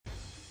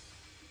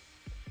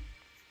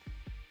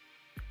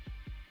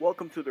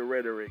Welcome to The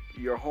Rhetoric,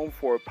 your home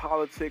for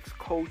politics,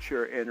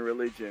 culture, and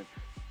religion.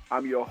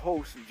 I'm your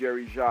host,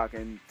 Jerry Jacques,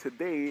 and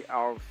today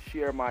I'll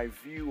share my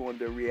view on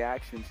the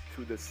reactions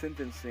to the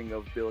sentencing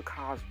of Bill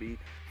Cosby,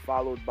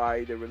 followed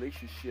by the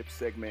relationship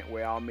segment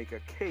where I'll make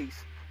a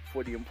case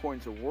for the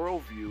importance of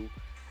worldview,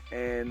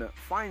 and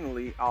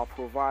finally, I'll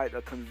provide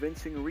a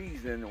convincing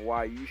reason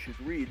why you should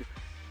read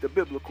the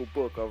biblical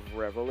book of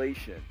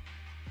Revelation.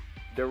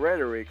 The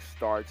Rhetoric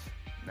starts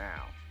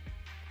now.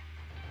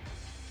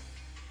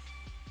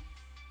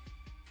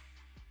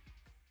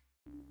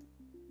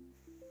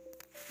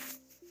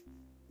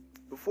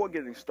 Before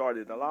getting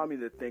started, allow me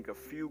to thank a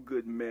few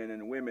good men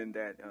and women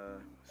that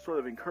sort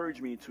of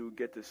encouraged me to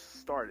get this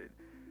started.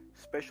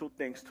 Special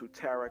thanks to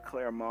Tara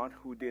Claremont,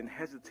 who didn't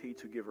hesitate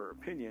to give her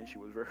opinion. She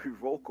was very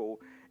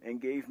vocal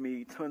and gave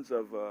me tons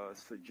of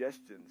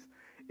suggestions.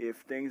 If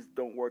things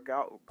don't work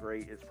out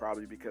great, it's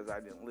probably because I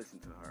didn't listen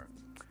to her.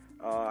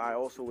 I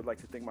also would like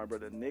to thank my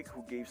brother Nick,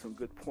 who gave some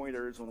good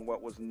pointers on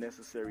what was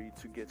necessary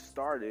to get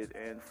started,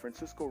 and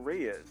Francisco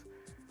Reyes,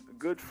 a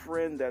good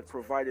friend that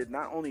provided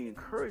not only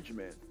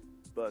encouragement,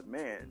 but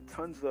man,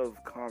 tons of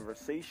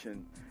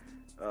conversation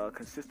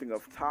consisting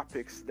of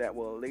topics that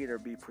will later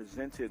be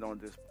presented on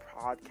this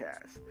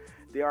podcast.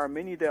 There are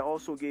many that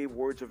also gave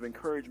words of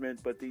encouragement,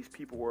 but these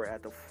people were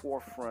at the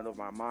forefront of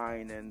my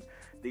mind, and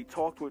they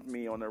talked with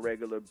me on a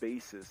regular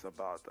basis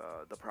about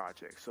the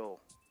project. So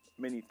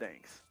many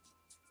thanks.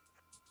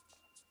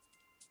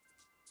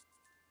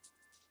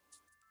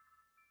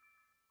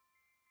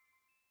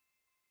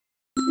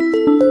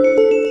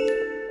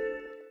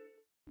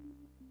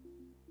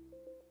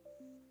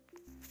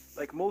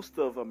 Like most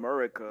of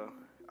America,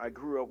 I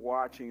grew up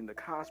watching The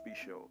Cosby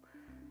Show.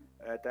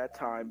 At that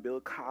time,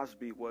 Bill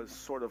Cosby was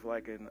sort of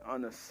like an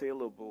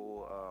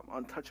unassailable,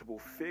 untouchable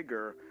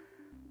figure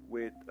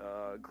with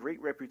a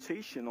great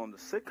reputation on the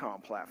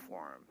sitcom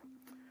platform.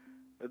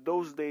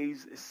 Those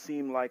days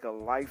seem like a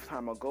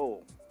lifetime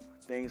ago.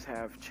 Things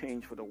have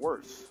changed for the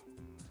worse.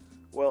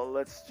 Well,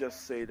 let's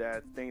just say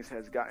that things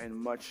has gotten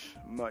much,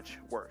 much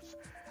worse.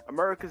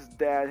 America's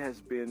dad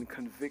has been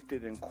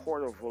convicted in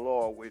court of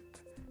law with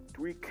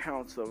 3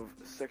 counts of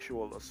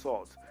sexual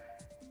assault.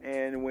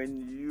 And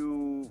when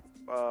you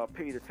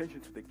paid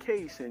attention to the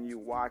case and you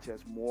watch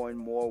as more and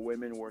more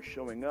women were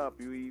showing up,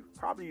 you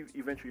probably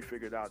eventually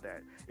figured out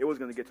that it was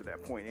going to get to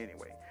that point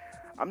anyway.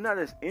 I'm not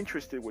as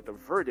interested with the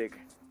verdict.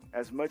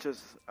 As much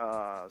as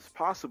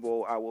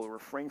possible, I will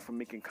refrain from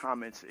making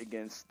comments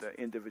against the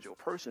individual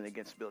person,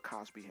 against Bill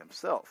Cosby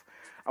himself.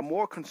 I'm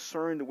more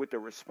concerned with the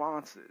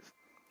responses,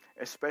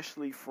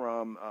 especially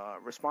from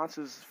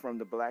responses from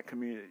the black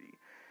community.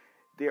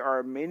 There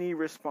are many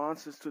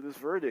responses to this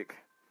verdict.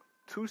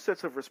 2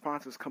 sets of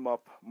responses come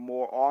up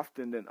more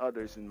often than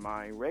others in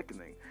my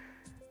reckoning.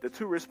 The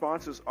 2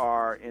 responses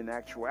are, in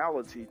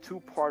actuality,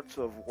 2 parts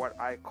of what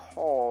I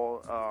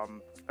call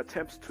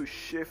attempts to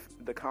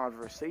shift the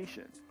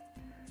conversation.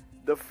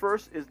 The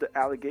first is the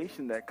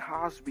allegation that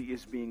Cosby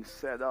is being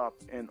set up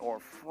and or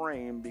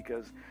framed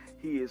because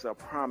he is a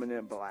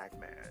prominent black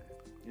man.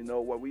 You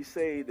know what we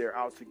say, they're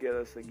out to get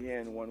us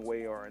again one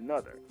way or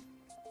another.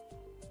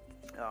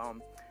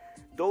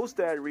 Those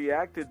that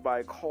reacted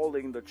by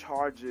calling the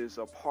charges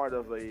a part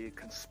of a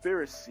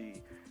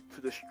conspiracy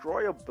to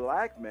destroy a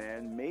black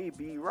man may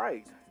be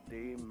right.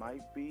 They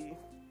might be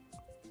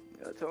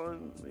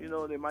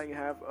they might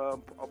have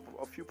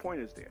a few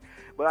pointers there.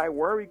 But I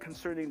worry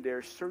concerning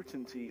their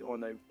certainty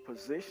on a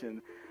position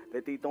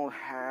that they don't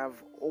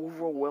have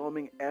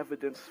overwhelming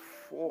evidence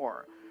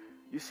for.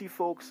 You see,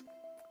 folks,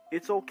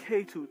 it's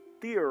okay to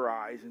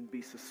theorize and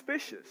be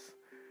suspicious,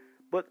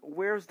 but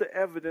where's the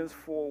evidence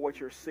for what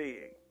you're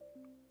saying?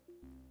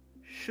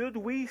 Should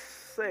we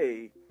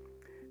say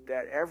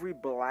that every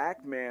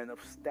black man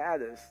of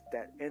status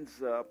that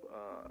ends up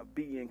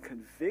being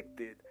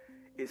convicted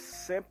is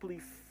simply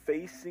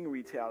facing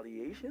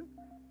retaliation?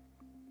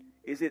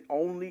 Is it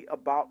only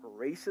about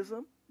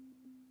racism?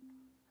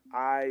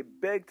 I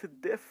beg to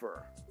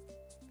differ.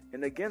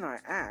 And again, I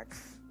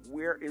ask,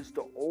 where is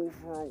the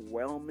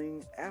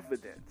overwhelming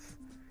evidence?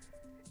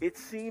 It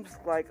seems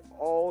like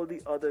all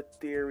the other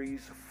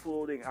theories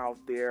floating out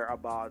there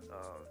about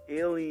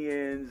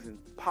aliens and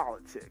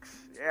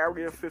politics,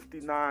 Area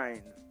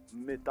 59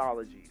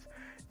 mythologies,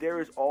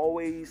 there is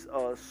always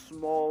a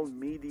small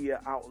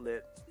media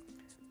outlet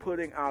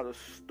putting out a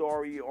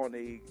story on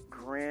a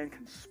grand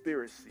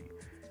conspiracy,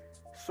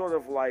 sort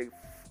of like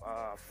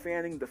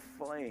fanning the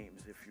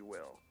flames, if you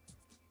will.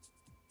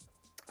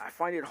 I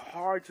find it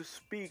hard to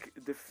speak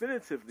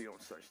definitively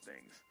on such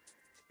things.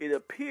 It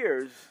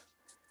appears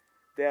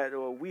that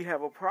we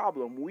have a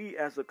problem. We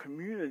as a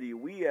community,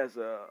 we as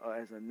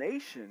a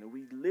nation,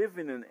 we live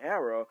in an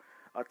era,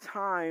 a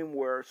time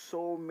where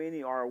so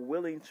many are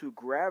willing to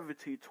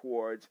gravitate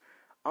towards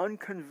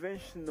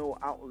unconventional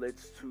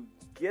outlets to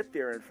get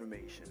their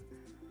information.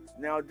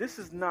 Now, this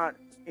is not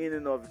in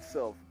and of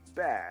itself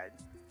bad,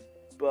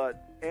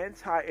 but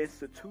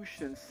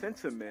anti-institution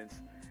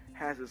sentiments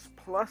has its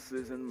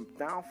pluses and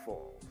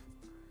downfalls.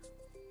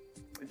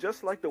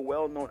 Just like the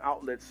well-known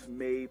outlets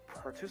may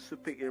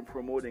participate in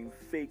promoting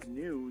fake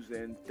news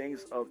and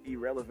things of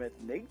irrelevant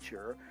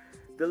nature,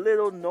 the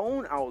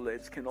little-known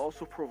outlets can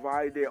also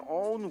provide their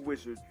own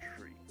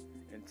wizardry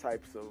and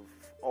types of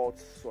all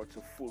sorts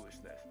of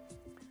foolishness.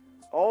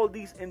 All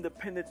these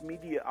independent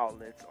media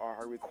outlets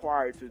are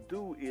required to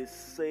do is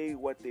say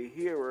what the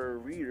hearer or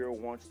reader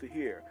wants to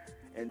hear,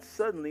 and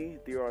suddenly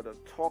they are the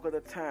talk of the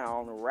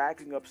town,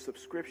 racking up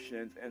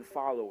subscriptions and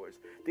followers.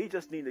 They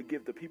just need to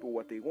give the people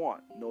what they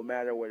want, no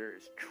matter whether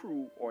it's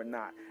true or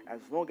not,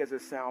 as long as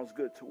it sounds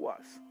good to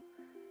us.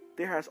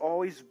 There has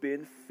always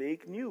been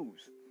fake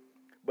news,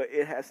 but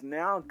it has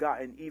now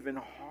gotten even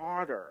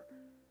harder,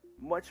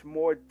 much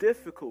more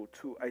difficult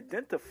to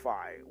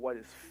identify what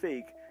is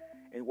fake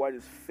and what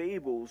is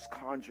fables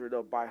conjured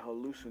up by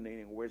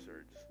hallucinating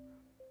wizards.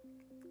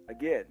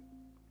 Again,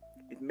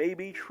 it may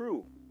be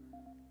true.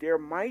 There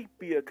might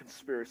be a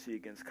conspiracy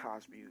against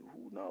Cosby,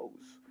 who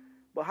knows?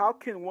 But how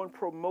can one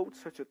promote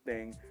such a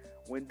thing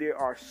when there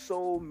are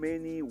so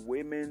many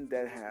women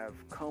that have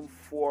come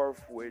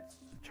forth with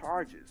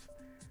charges?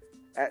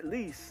 At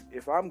least,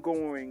 if I'm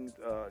going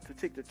to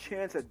take the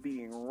chance at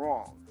being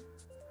wrong,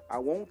 I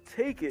won't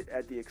take it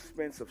at the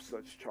expense of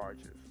such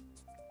charges.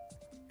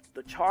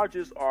 The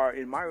charges are,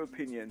 in my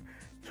opinion,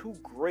 too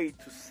great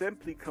to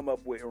simply come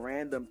up with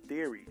random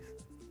theories.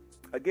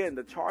 Again,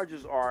 the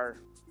charges are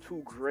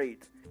too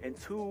great, and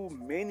too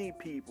many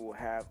people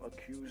have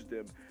accused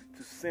them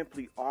to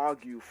simply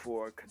argue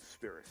for a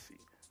conspiracy.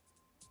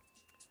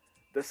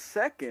 The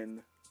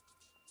second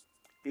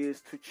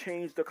is to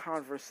change the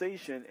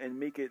conversation and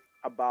make it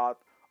about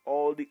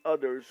all the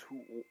others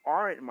who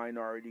aren't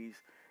minorities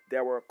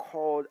that were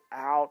called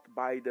out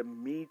by the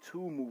Me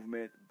Too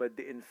movement but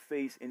didn't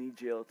face any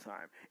jail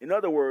time. In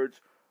other words,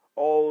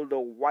 all the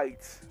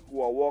whites who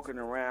are walking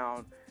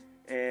around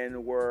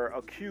and were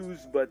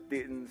accused but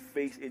didn't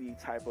face any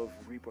type of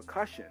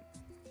repercussion.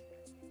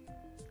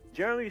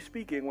 Generally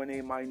speaking, when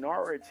a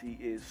minority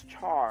is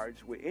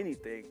charged with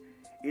anything,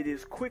 it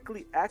is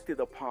quickly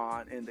acted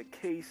upon and the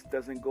case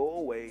doesn't go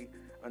away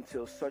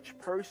until such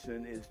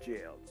person is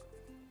jailed.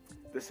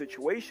 The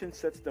situation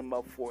sets them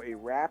up for a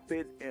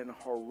rapid and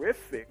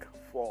horrific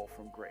fall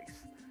from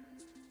grace.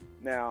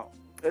 Now,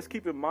 let's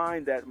keep in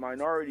mind that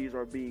minorities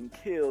are being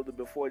killed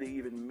before they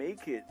even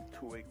make it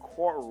to a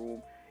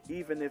courtroom,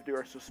 even if they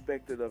are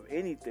suspected of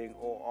anything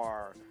or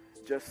are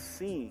just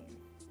seen.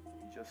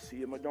 You just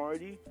see a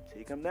minority,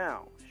 take them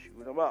down,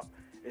 shoot them up,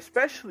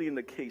 especially in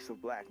the case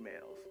of black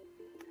males.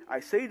 I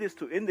say this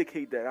to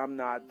indicate that I'm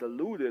not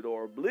deluded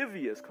or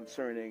oblivious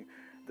concerning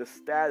the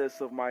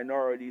status of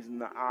minorities in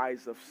the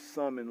eyes of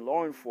some in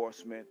law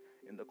enforcement,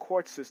 in the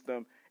court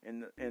system,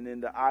 and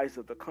in the eyes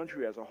of the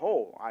country as a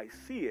whole. I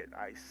see it.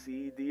 I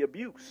see the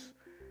abuse.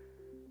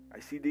 I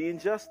see the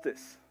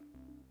injustice.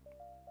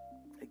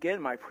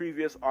 Again, my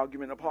previous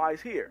argument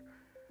applies here.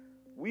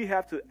 We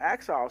have to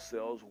ask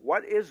ourselves,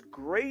 what is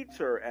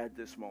greater at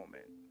this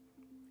moment?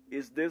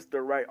 Is this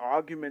the right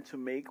argument to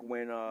make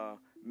when a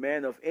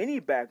man of any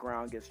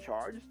background gets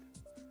charged?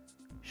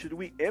 Should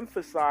we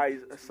emphasize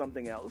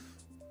something else?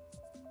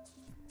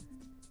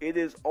 It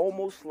is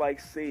almost like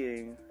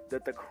saying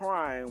that the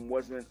crime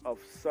wasn't of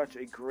such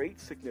a great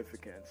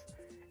significance,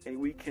 and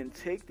we can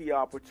take the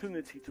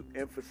opportunity to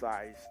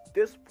emphasize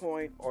this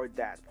point or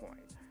that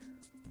point.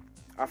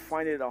 I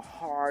find it a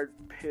hard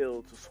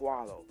pill to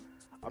swallow.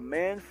 A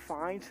man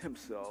finds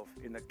himself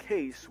in a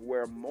case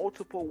where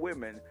multiple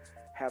women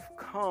have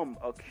come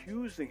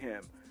accusing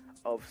him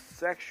of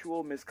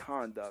sexual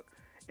misconduct,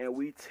 and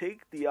we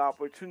take the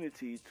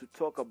opportunity to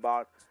talk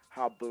about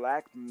how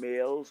black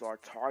males are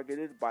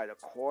targeted by the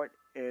court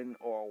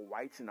or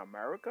whites in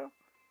America?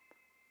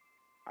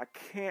 I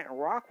can't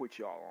rock with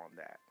y'all on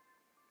that.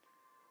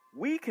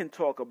 We can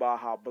talk about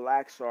how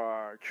blacks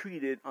are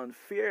treated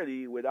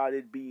unfairly without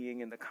it being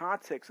in the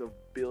context of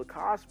Bill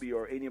Cosby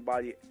or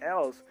anybody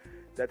else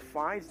that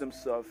finds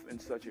themselves in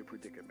such a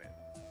predicament.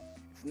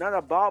 It's not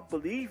about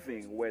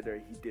believing whether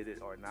he did it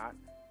or not.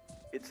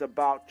 It's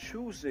about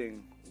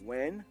choosing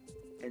when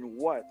and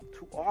what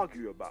to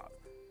argue about.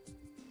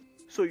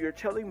 So you're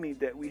telling me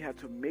that we have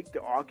to make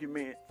the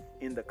argument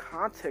in the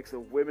context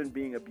of women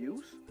being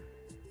abused?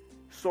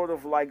 Sort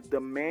of like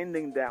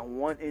demanding that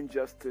one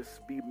injustice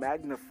be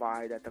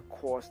magnified at the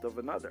cost of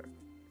another.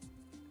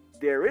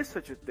 There is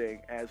such a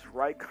thing as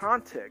right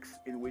context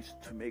in which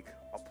to make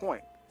a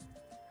point.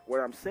 What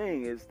I'm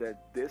saying is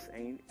that this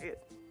ain't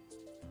it.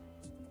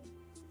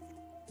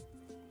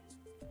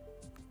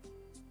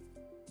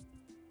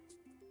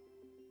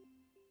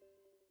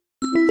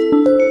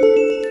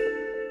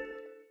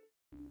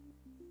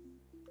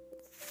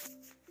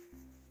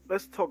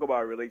 Let's talk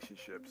about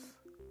relationships.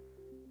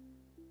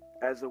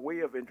 As a way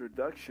of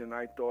introduction,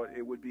 I thought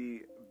it would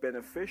be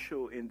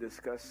beneficial in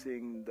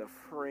discussing the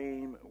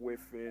frame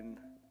within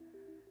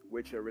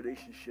which a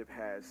relationship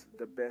has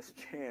the best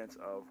chance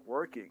of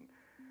working.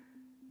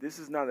 This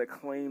is not a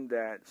claim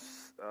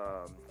that's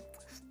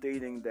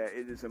stating that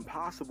it is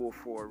impossible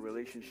for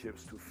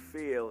relationships to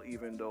fail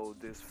even though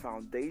this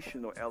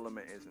foundational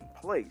element is in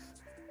place.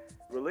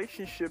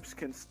 relationships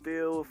can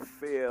still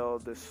fail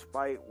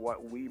despite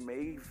what we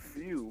may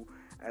view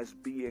as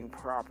being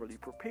properly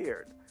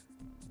prepared.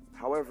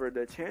 However,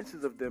 the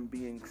chances of them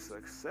being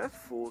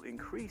successful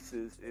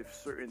increases if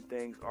certain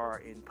things are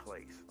in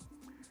place.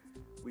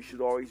 We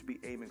should always be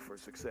aiming for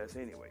success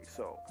anyway.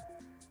 So,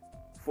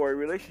 for a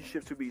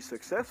relationship to be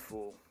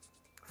successful,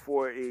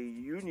 for a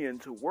union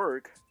to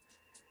work,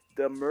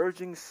 the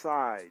merging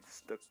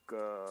sides,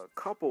 the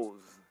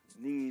couples,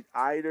 need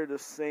either the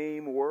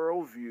same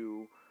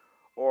worldview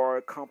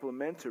or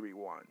complementary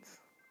ones.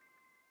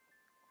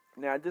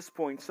 Now, at this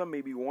point, some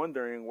may be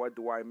wondering, what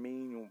do I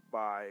mean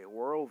by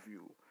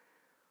worldview?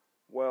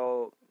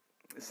 Well,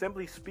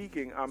 simply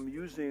speaking, I'm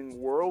using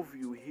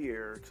worldview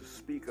here to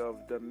speak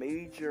of the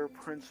major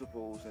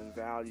principles and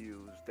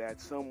values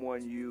that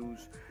someone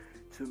uses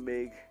to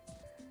make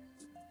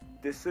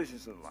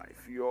decisions in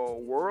life. Your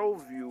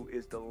worldview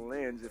is the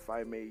lens, if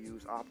I may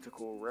use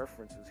optical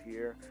references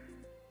here,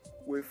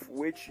 with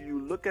which you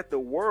look at the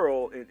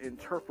world and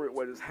interpret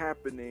what is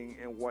happening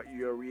and what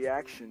your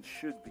reaction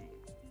should be.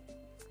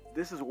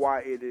 This is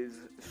why it is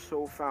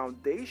so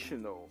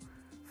foundational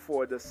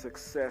for the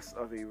success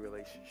of a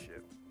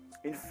relationship.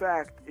 In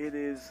fact, it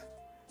is,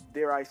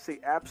 dare I say,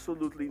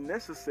 absolutely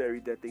necessary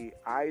that they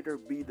either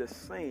be the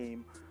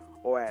same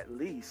or at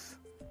least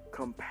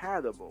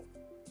compatible.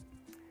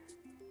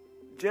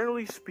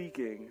 Generally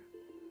speaking,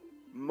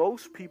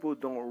 most people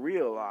don't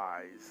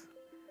realize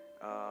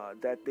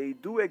that they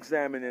do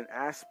examine an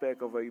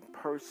aspect of a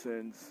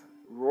person's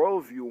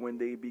worldview when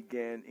they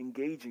begin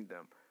engaging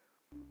them.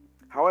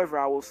 However,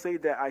 I will say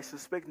that I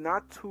suspect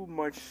not too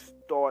much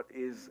thought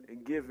is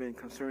given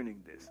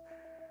concerning this.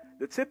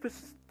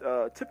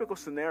 The typical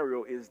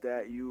scenario is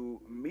that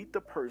you meet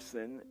the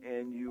person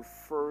and your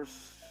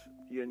first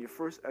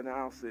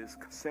analysis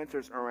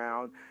centers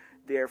around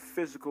their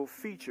physical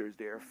features,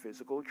 their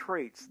physical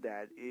traits.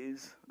 That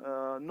is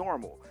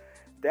normal.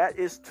 That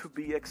is to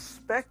be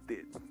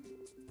expected.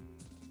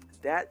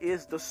 That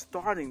is the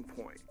starting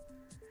point.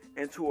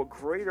 And to a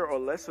greater or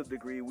lesser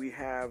degree, we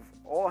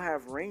all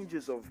have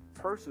ranges of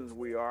persons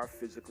we are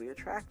physically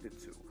attracted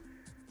to.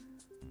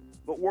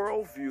 But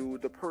worldview,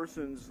 the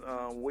person's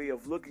way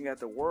of looking at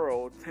the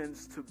world,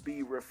 tends to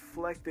be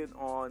reflected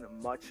on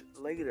much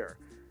later.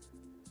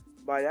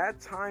 By that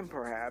time,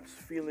 perhaps,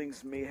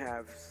 feelings may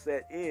have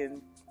set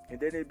in, and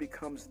then it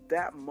becomes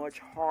that much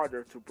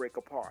harder to break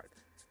apart.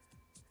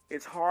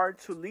 It's hard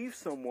to leave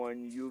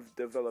someone you've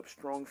developed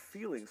strong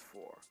feelings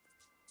for.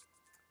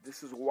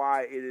 This is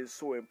why it is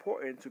so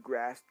important to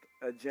grasp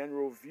a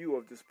general view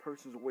of this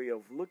person's way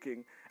of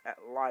looking at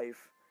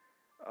life.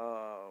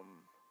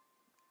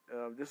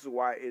 This is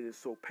why it is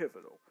so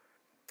pivotal.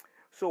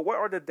 So, what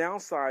are the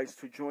downsides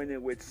to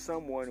joining with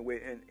someone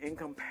with an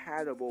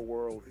incompatible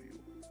worldview?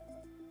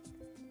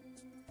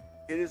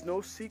 It is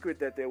no secret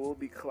that there will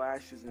be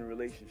clashes in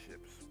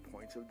relationships,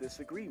 points of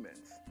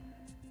disagreements.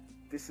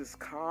 This is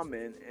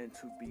common and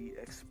to be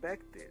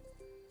expected.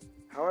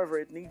 However,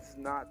 it needs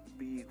not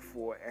be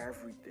for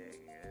everything.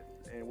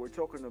 And we're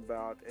talking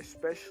about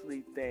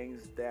especially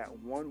things that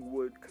one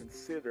would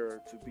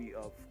consider to be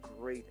of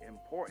great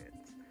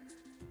importance.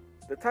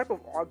 The type of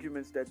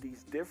arguments that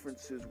these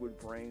differences would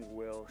bring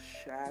will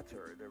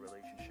shatter the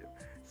relationship.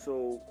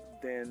 So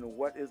then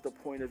what is the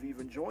point of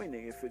even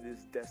joining if it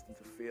is destined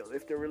to fail?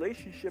 If the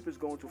relationship is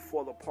going to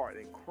fall apart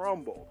and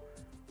crumble,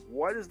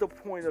 what is the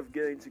point of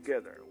getting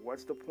together?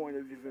 What's the point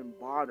of even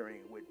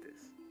bothering with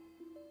this?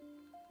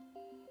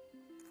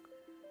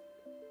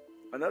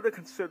 Another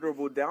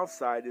considerable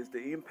downside is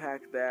the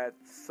impact that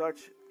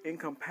such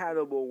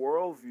incompatible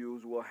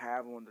worldviews will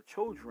have on the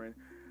children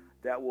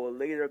that will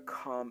later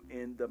come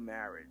in the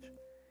marriage.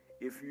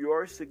 If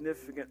your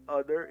significant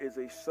other is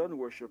a sun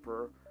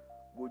worshiper,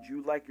 would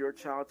you like your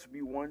child to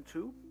be one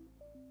too?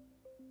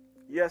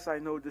 Yes, I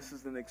know this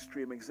is an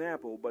extreme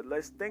example, but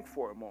let's think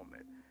for a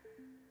moment.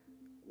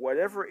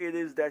 Whatever it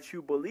is that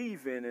you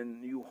believe in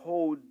and you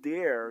hold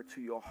dear to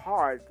your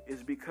heart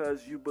is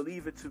because you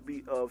believe it to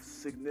be of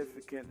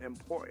significant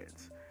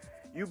importance.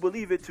 You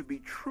believe it to be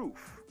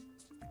truth,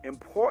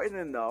 important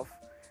enough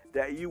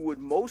that you would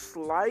most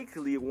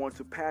likely want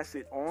to pass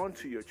it on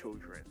to your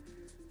children,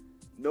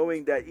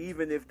 knowing that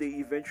even if they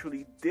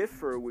eventually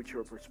differ with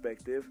your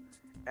perspective,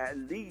 at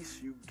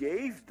least you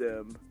gave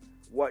them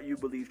what you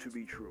believe to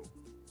be true.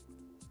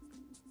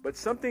 But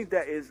something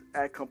that is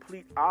at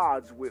complete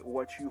odds with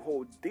what you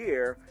hold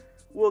dear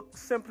will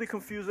simply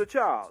confuse a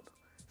child.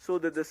 So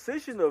the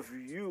decision of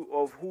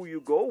who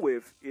you go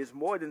with is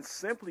more than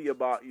simply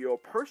about your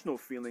personal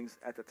feelings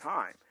at the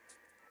time.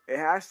 It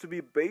has to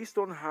be based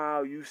on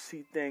how you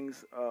see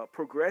things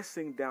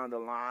progressing down the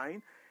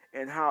line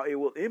and how it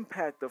will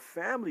impact the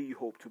family you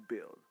hope to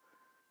build.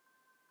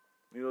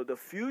 You know, the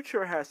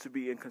future has to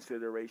be in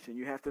consideration.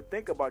 You have to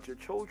think about your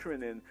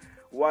children and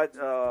what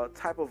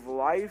type of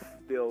life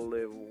they'll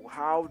live,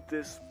 how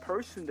this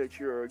person that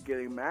you're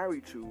getting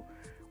married to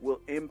will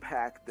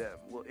impact them,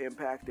 will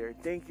impact their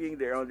thinking,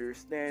 their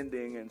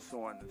understanding, and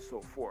so on and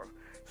so forth.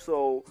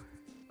 So,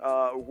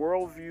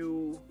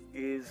 worldview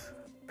is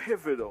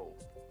pivotal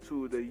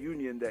to the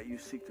union that you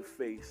seek to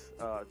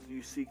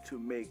you seek to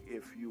make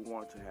if you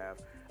want to have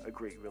a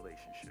great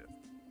relationship.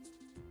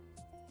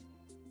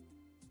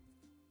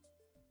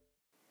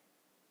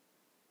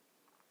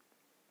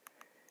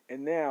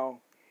 And now,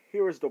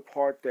 here is the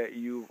part that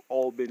you've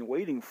all been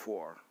waiting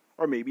for,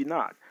 or maybe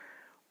not.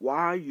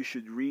 Why you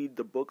should read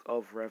the book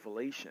of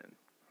Revelation.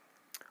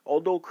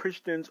 Although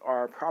Christians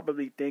are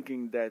probably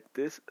thinking that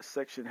this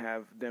section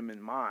have them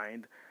in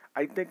mind,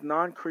 I think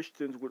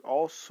non-Christians would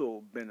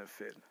also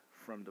benefit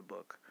from the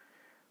book.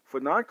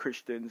 For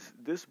non-Christians,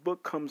 this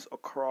book comes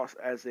across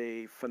as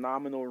a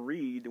phenomenal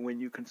read when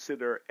you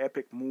consider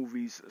epic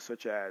movies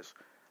such as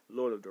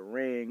Lord of the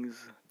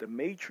Rings, The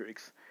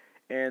Matrix,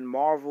 and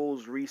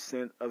Marvel's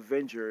recent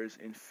Avengers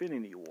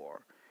Infinity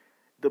War.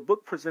 The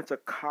book presents a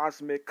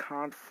cosmic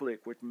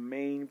conflict with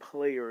main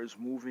players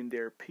moving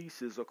their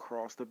pieces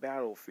across the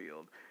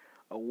battlefield.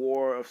 A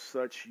war of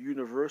such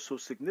universal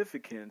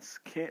significance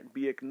can't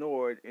be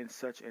ignored in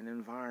such an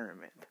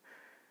environment.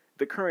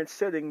 The current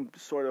setting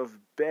sort of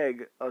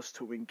begs us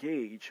to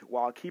engage,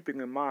 while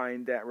keeping in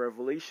mind that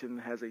Revelation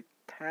has a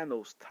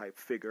Thanos-type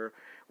figure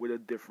with a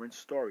different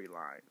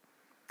storyline.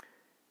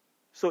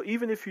 So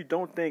even if you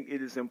don't think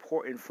it is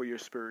important for your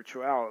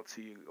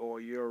spirituality or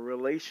your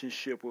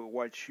relationship with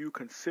what you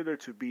consider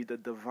to be the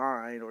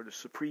divine or the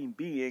supreme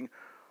being,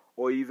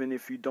 or even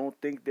if you don't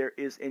think there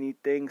is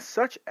anything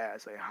such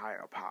as a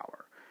higher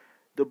power,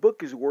 the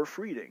book is worth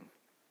reading.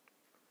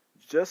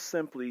 Just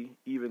simply,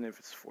 even if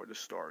it's for the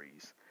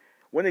stories.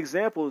 One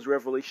example is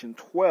Revelation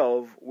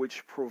 12,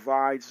 which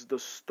provides the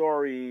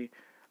story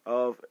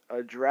of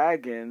a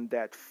dragon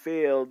that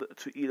failed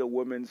to eat a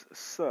woman's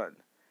son.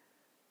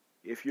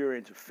 If you're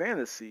into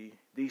fantasy,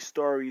 these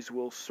stories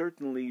will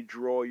certainly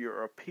draw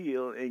your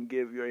appeal and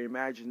give your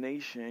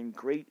imagination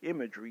great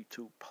imagery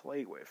to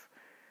play with.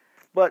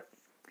 But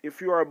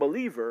if you are a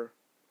believer,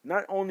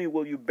 not only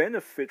will you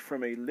benefit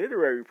from a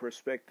literary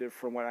perspective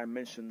from what I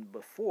mentioned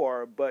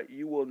before, but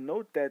you will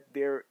note that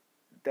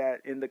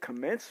in the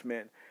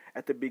commencement,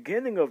 at the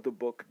beginning of the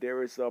book,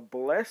 there is a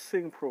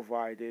blessing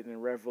provided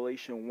in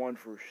Revelation 1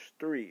 verse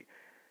 3.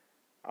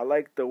 I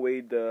like the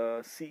way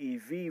the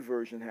CEV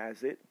version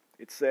has it.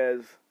 It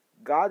says,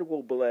 God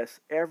will bless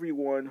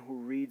everyone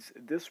who reads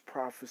this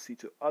prophecy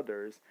to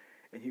others,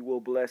 and he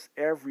will bless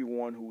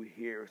everyone who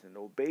hears and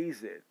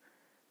obeys it.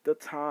 The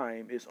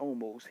time is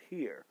almost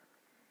here.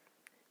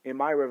 In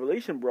my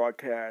Revelation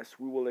broadcast,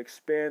 we will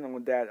expand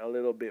on that a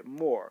little bit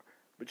more,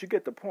 but you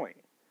get the point.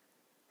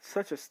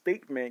 Such a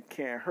statement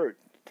can't hurt,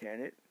 can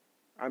it?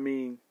 I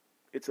mean,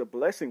 it's a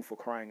blessing, for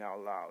crying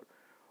out loud.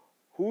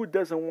 Who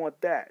doesn't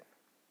want that?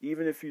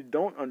 Even if you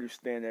don't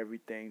understand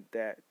everything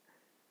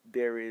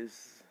there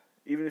is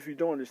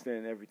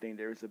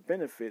a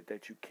benefit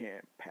that you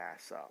can't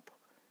pass up.